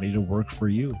your money to work for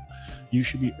you. You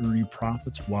should be earning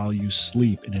profits while you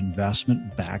sleep, an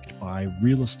investment backed by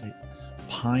real estate.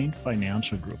 Pine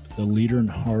Financial Group, the leader in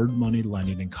hard money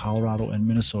lending in Colorado and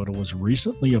Minnesota, was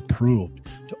recently approved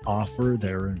to offer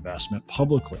their investment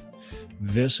publicly.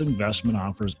 This investment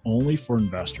offer is only for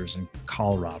investors in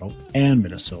Colorado and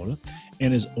Minnesota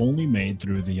and is only made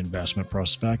through the investment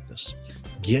prospectus.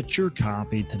 Get your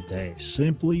copy today.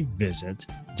 Simply visit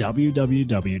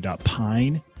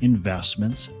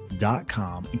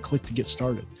www.pineinvestments.com and click to get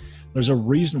started. There's a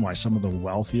reason why some of the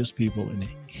wealthiest people in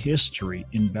history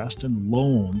invest in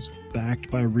loans backed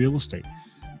by real estate.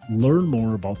 Learn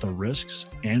more about the risks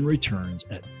and returns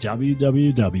at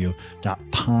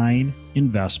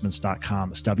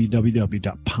www.pineinvestments.com. It's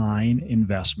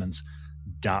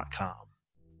www.pineinvestments.com.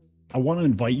 I want to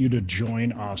invite you to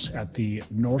join us at the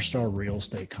North Star Real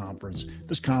Estate Conference.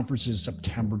 This conference is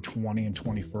September 20 and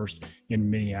 21st in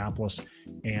Minneapolis,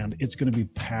 and it's going to be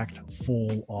packed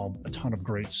full of a ton of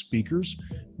great speakers.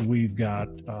 We've got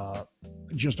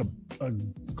just a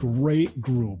great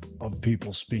group of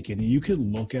people speaking. And you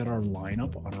can look at our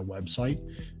lineup on our website,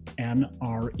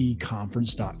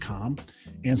 nreconference.com,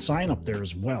 and sign up there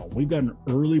as well. We've got an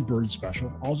early bird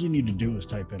special. All you need to do is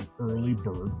type in early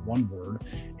bird, one word,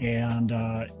 and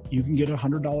you can get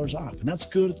 $100 off. And that's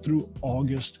good through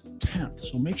August 10th.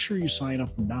 So make sure you sign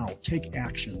up now. Take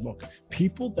action. Look,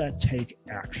 people that take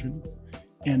action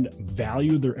and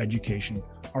value their education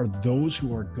are those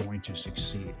who are going to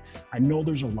succeed. I know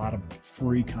there's a lot of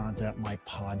free content. My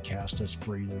podcast is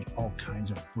free. There's all kinds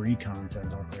of free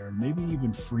content out there, maybe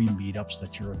even free meetups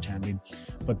that you're attending.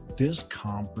 But this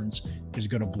conference is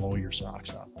going to blow your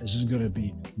socks off. This is going to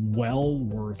be well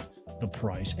worth the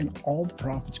price, and all the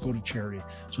profits go to charity.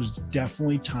 So it's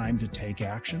definitely time to take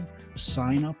action.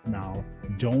 Sign up now.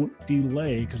 Don't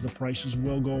delay, because the prices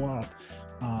will go up.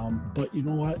 But you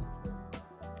know what?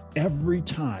 Every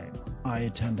time I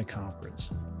attend a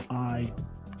conference, I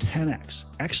 10x.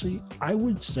 Actually, I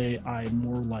would say I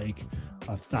more like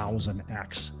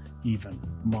 1,000x even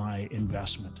my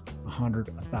investment, 100,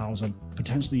 1,000,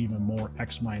 potentially even more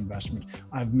X my investment.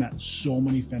 I've met so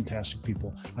many fantastic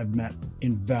people. I've met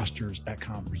investors at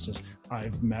conferences.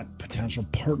 I've met potential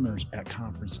partners at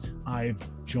conference. I've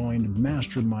joined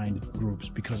mastermind groups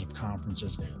because of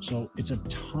conferences. So it's a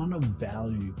ton of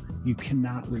value. You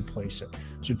cannot replace it.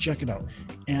 So check it out,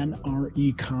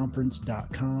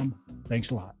 nreconference.com. Thanks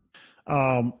a lot.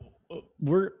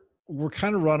 We're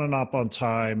kind of running up on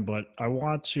time, but I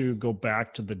want to go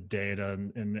back to the data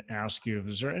and ask you,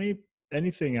 is there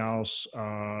anything else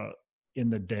in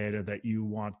the data that you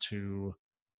want to,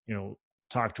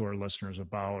 talk to our listeners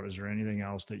about? Is there anything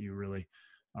else that you really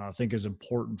think is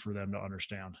important for them to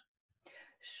understand?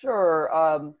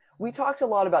 Sure. We talked a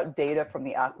lot about data from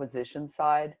the acquisition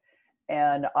side,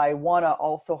 and I want to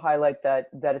also highlight that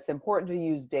it's important to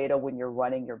use data when you're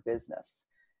running your business.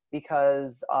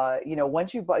 Because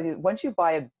once you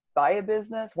buy a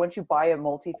business, once you buy a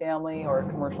multifamily or a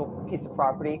commercial piece of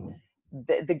property,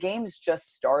 the game is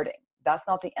just starting. That's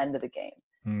not the end of the game.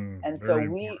 And so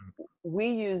we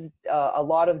use a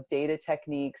lot of data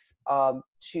techniques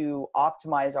to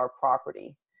optimize our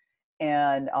property.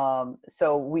 And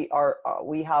so we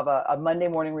have a Monday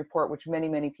morning report, which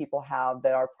many people have,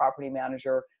 that our property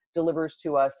manager delivers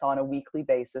to us on a weekly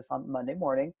basis on Monday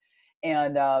morning.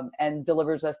 And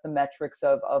delivers us the metrics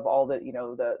of all the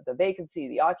vacancy,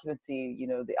 the occupancy,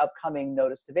 the upcoming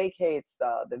notice to vacates,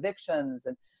 the evictions.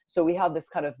 And so we have this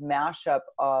kind of mashup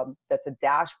that's a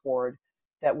dashboard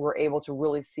that we're able to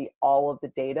really see all of the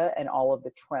data and all of the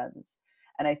trends.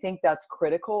 And I think that's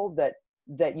critical, that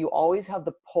you always have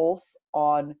the pulse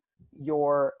on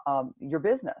your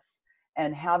business,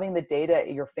 and having the data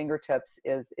at your fingertips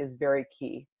is very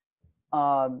key.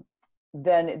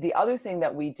 Then the other thing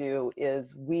that we do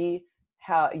is we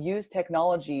use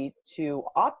technology to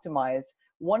optimize.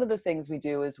 One of the things we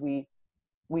do is we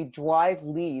drive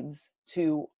leads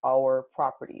to our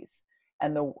properties.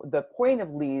 And the point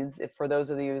of leads, for those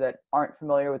of you that aren't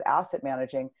familiar with asset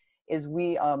managing, is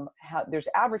there's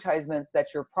advertisements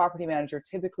that your property manager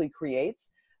typically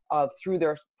creates through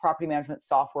their property management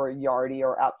software, Yardi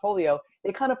or Appfolio.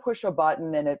 They kind of push a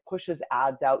button and it pushes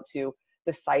ads out to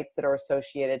the sites that are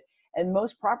associated. And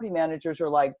most property managers are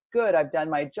like, good, I've done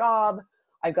my job.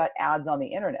 I've got ads on the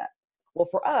internet. Well,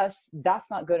 for us, that's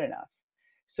not good enough.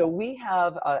 So we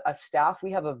have a staff,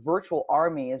 we have a virtual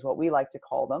army is what we like to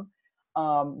call them,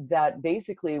 that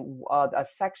basically a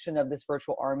section of this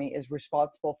virtual army is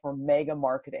responsible for mega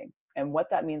marketing. And what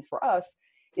that means for us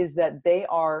is that they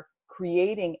are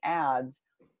creating ads,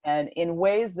 and in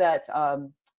ways that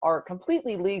are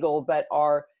completely legal, but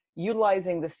are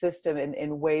utilizing the system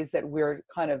in ways that we're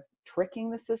kind of tricking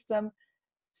the system.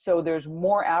 So there's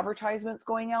more advertisements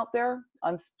going out there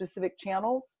on specific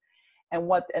channels,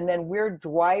 and then we're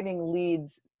driving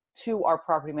leads to our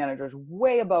property managers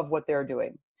way above what they're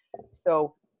doing.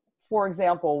 So for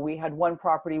example, we had one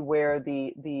property where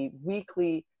the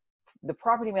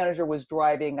property manager was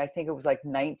driving, I think it was like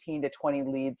 19 to 20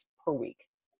 leads per week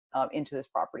into this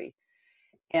property.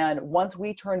 And once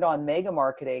we turned on mega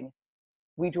marketing,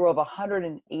 we drove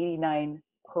 189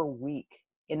 per week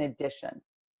in addition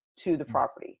to the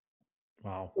property.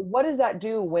 Wow. What does that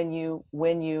do when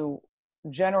you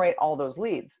generate all those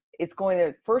leads? It's going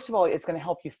to, first of all, it's going to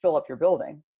help you fill up your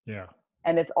building. Yeah.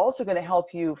 And it's also going to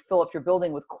help you fill up your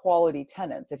building with quality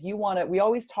tenants. If you want to, we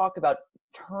always talk about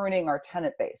turning our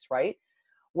tenant base, right?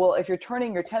 Well, if you're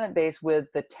turning your tenant base with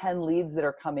the 10 leads that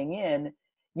are coming in,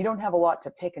 you don't have a lot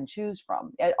to pick and choose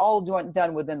from. It all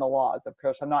done within the laws, of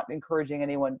course. I'm not encouraging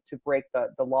anyone to break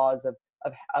the laws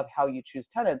of how you choose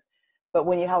tenants. But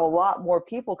when you have a lot more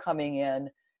people coming in,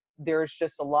 there's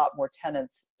just a lot more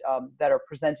tenants that are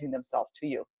presenting themselves to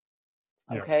you.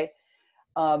 Yeah. Okay.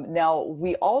 Now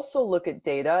we also look at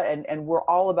data, and we're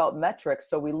all about metrics.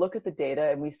 So we look at the data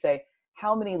and we say,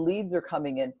 how many leads are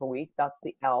coming in per week? That's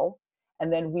the L.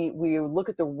 And then we look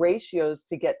at the ratios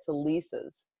to get to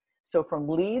leases. So from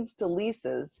leads to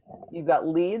leases, you've got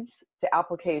leads to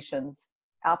applications,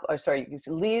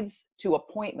 leads to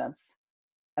appointments.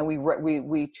 And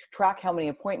we track how many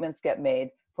appointments get made,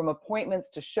 from appointments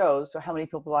to shows. So how many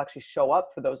people actually show up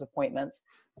for those appointments,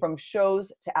 from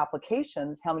shows to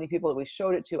applications, how many people that we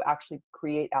showed it to actually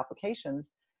create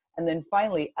applications. And then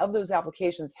finally, of those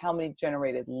applications, how many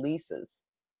generated leases.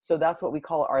 So that's what we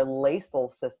call our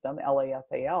LASAL system,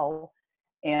 LASAL.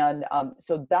 And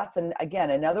so that's,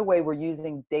 again, another way we're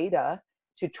using data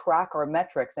to track our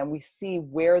metrics, and we see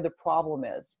where the problem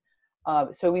is.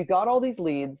 So we've got all these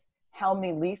leads. How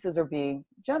many leases are being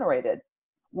generated?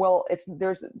 Well,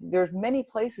 there's many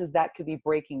places that could be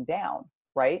breaking down,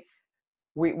 right?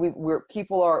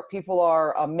 People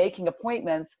are making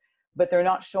appointments, but they're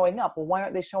not showing up. Well, why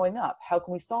aren't they showing up? How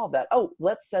can we solve that? Oh,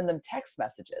 let's send them text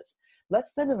messages.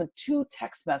 Let's send them 2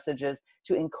 text messages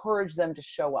to encourage them to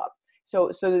show up. So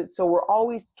we're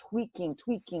always tweaking.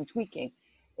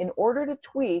 In order to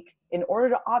tweak, in order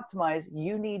to optimize,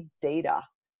 you need data.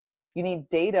 You need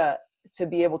data to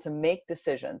be able to make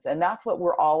decisions. And that's what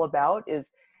we're all about, is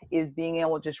being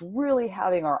able to just really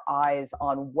having our eyes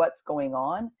on what's going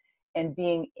on, and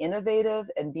being innovative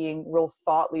and being real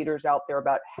thought leaders out there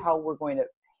about how we're going to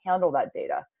handle that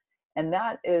data. And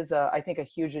that is, I think, a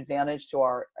huge advantage to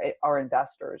our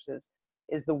investors,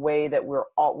 is the way that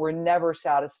we're never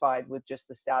satisfied with just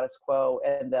the status quo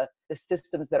and the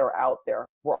systems that are out there.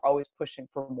 We're always pushing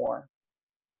for more.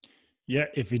 Yeah.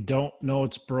 If you don't know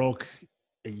it's broke,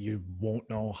 you won't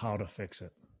know how to fix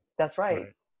it. That's right.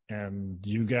 And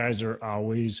you guys are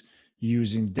always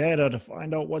using data to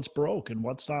find out what's broke and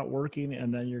what's not working,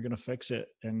 and then you're going to fix it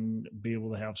and be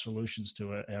able to have solutions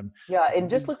to it. And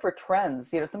just look for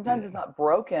trends. Sometimes it's not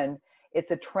broken,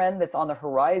 it's a trend that's on the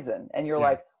horizon, and you're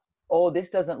like, oh, this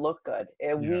doesn't look good.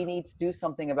 We need to do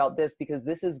something about this, because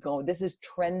this is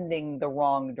trending the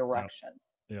wrong direction.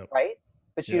 Right?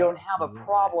 But you don't have a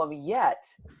problem yet.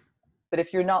 But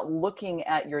if you're not looking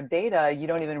at your data, you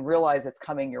don't even realize it's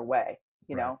coming your way,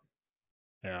 you know?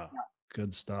 Yeah.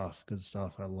 Good stuff. Good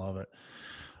stuff. I love it.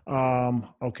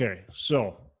 Okay.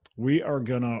 So we are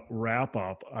going to wrap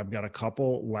up. I've got a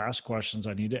couple last questions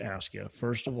I need to ask you.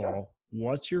 First of all,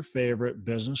 what's your favorite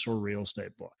business or real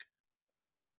estate book?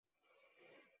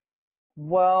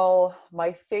 Well,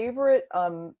 my favorite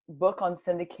book on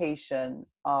syndication,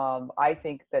 I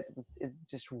think that is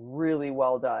just really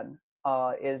well done,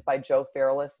 is by Joe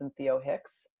Fairless and Theo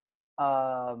Hicks.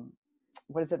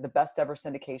 What is it? The Best Ever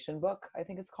Syndication Book, I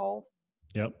think it's called.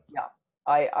 Yep. Yeah.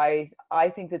 I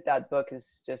think that book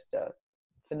is just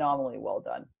phenomenally well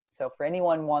done. So for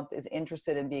anyone is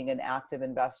interested in being an active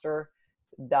investor,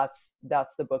 that's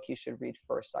the book you should read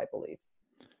first, I believe.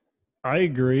 I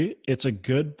agree. It's a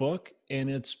good book, and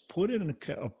it's put in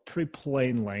a pretty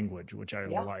plain language, which I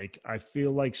like. I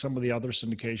feel like some of the other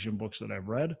syndication books that I've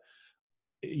read,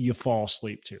 you fall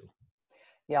asleep to.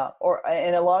 Yeah.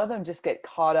 And a lot of them just get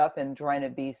caught up in trying to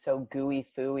be so gooey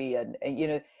fooey, and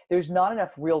there's not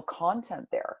enough real content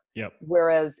there. Yep.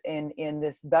 Whereas in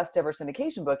this Best Ever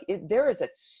Syndication book, there is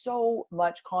so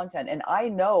much content. And I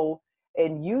know,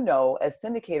 and as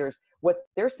syndicators, what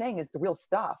they're saying is the real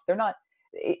stuff.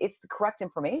 It's the correct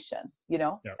information,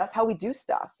 That's how we do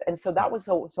stuff. And so that was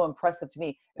so impressive to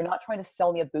me. They're not trying to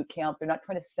sell me a boot camp. They're not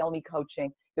trying to sell me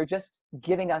coaching. They're just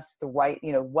giving us the right,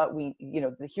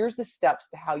 here's the steps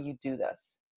to how you do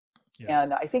this. Yeah.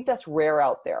 And I think that's rare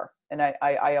out there. And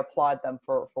I applaud them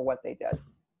for what they did.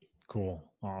 Cool.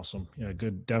 Awesome. Yeah,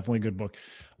 good. Definitely good book.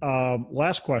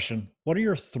 Last question. What are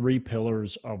your 3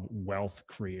 pillars of wealth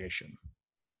creation?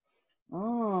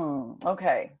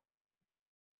 Okay.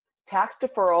 Tax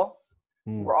deferral.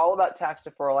 We're all about tax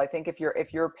deferral. I think if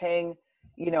you're paying,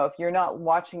 if you're not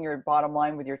watching your bottom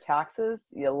line with your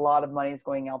taxes, a lot of money is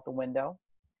going out the window.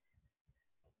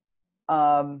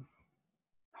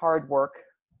 Hard work.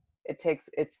 It takes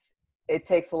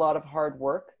a lot of hard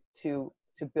work to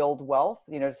build wealth,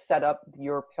 to set up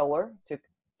your pillar, to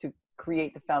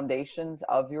create the foundations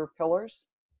of your pillars.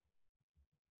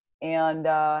 And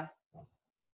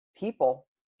people,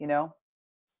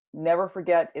 never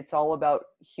forget, it's all about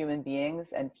human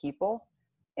beings and people.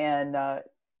 And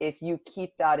if you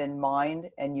keep that in mind,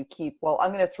 and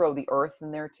I'm going to throw the earth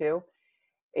in there too.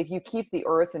 If you keep the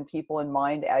earth and people in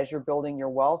mind as you're building your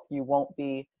wealth, you won't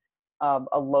be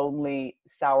a lonely,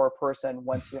 sour person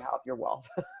once you have your wealth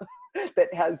that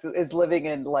is living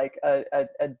in like a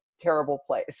terrible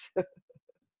place.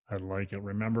 I like it.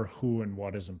 Remember who and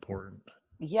what is important.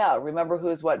 Yeah, remember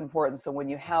who's what important. So when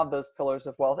you have those pillars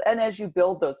of wealth, and as you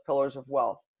build those pillars of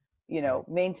wealth, Right.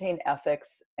 maintain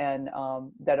ethics and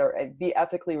that are be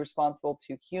ethically responsible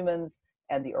to humans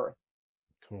and the earth.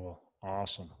 Cool.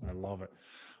 Awesome. I love it.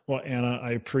 Well, Anna,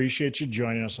 I appreciate you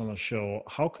joining us on the show.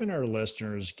 How can our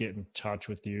listeners get in touch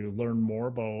with you, learn more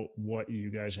about what you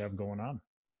guys have going on?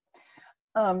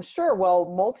 Sure. Well,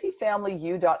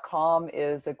 multifamilyu.com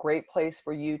is a great place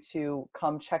for you to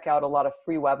come check out a lot of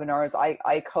free webinars.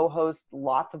 I co-host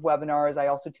lots of webinars. I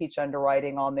also teach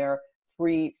underwriting on there,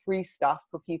 free stuff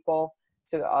for people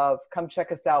to come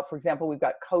check us out. For example, we've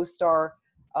got CoStar.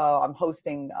 I'm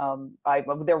hosting. We're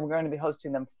going to be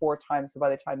hosting them 4 times. So by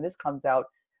the time this comes out,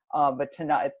 but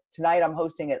tonight I'm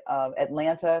hosting at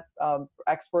Atlanta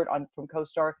expert from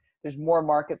CoStar. There's more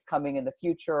markets coming in the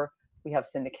future. We have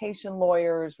syndication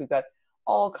lawyers. We've got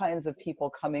all kinds of people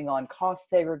coming on cost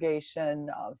segregation,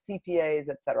 CPAs,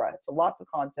 et cetera. So lots of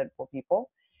content for people.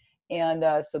 And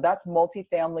so that's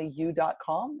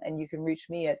multifamilyu.com. And you can reach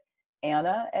me at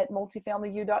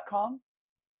anna@multifamilyu.com.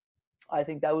 I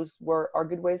think those are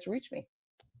good ways to reach me.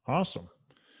 Awesome.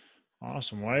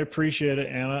 Awesome. Well, I appreciate it,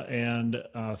 Anna. And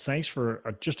thanks for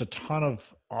just a ton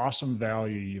of awesome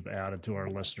value you've added to our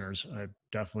listeners. I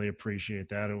definitely appreciate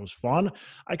that. It was fun.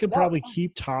 I could Yeah, probably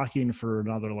keep talking for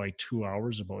another like 2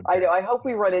 hours about I know. data. I hope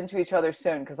we run into each other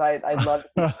soon because I'd love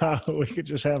to. We could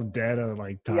just have data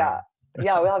like Yeah. time.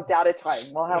 Yeah, we'll have data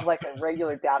time. We'll have like a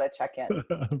regular data check-in.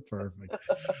 Perfect.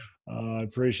 I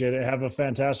appreciate it. Have a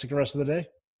fantastic rest of the day.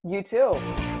 You too.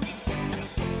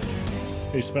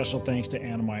 A special thanks to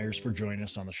Anna Myers for joining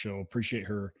us on the show. Appreciate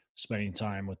her spending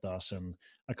time with us. And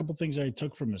a couple things I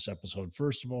took from this episode.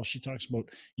 First of all, she talks about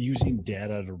using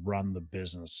data to run the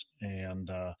business, and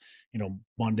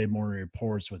Monday morning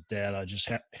reports with data, just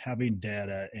having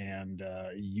data and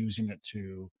using it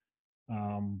to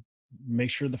make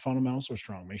sure the fundamentals are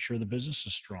strong, make sure the business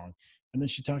is strong. And then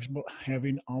she talks about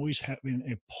always having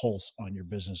a pulse on your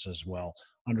business as well,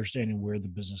 understanding where the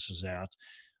business is at.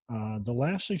 The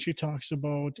last thing she talks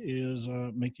about is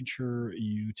making sure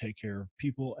you take care of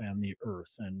people and the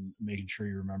earth, and making sure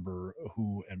you remember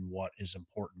who and what is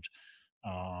important.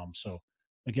 So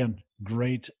again,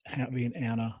 great having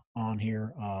Anna on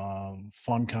here.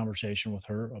 Fun conversation with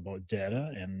her about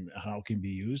data and how it can be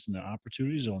used in the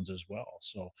opportunity zones as well.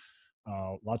 So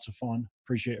lots of fun.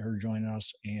 Appreciate her joining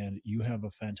us, and you have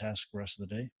a fantastic rest of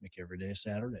the day. Make every day a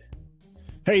Saturday.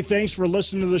 Hey, thanks for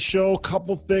listening to the show.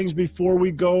 Couple things before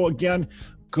we go. Again,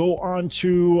 go on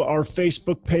to our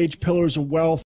Facebook page, Pillars of Wealth.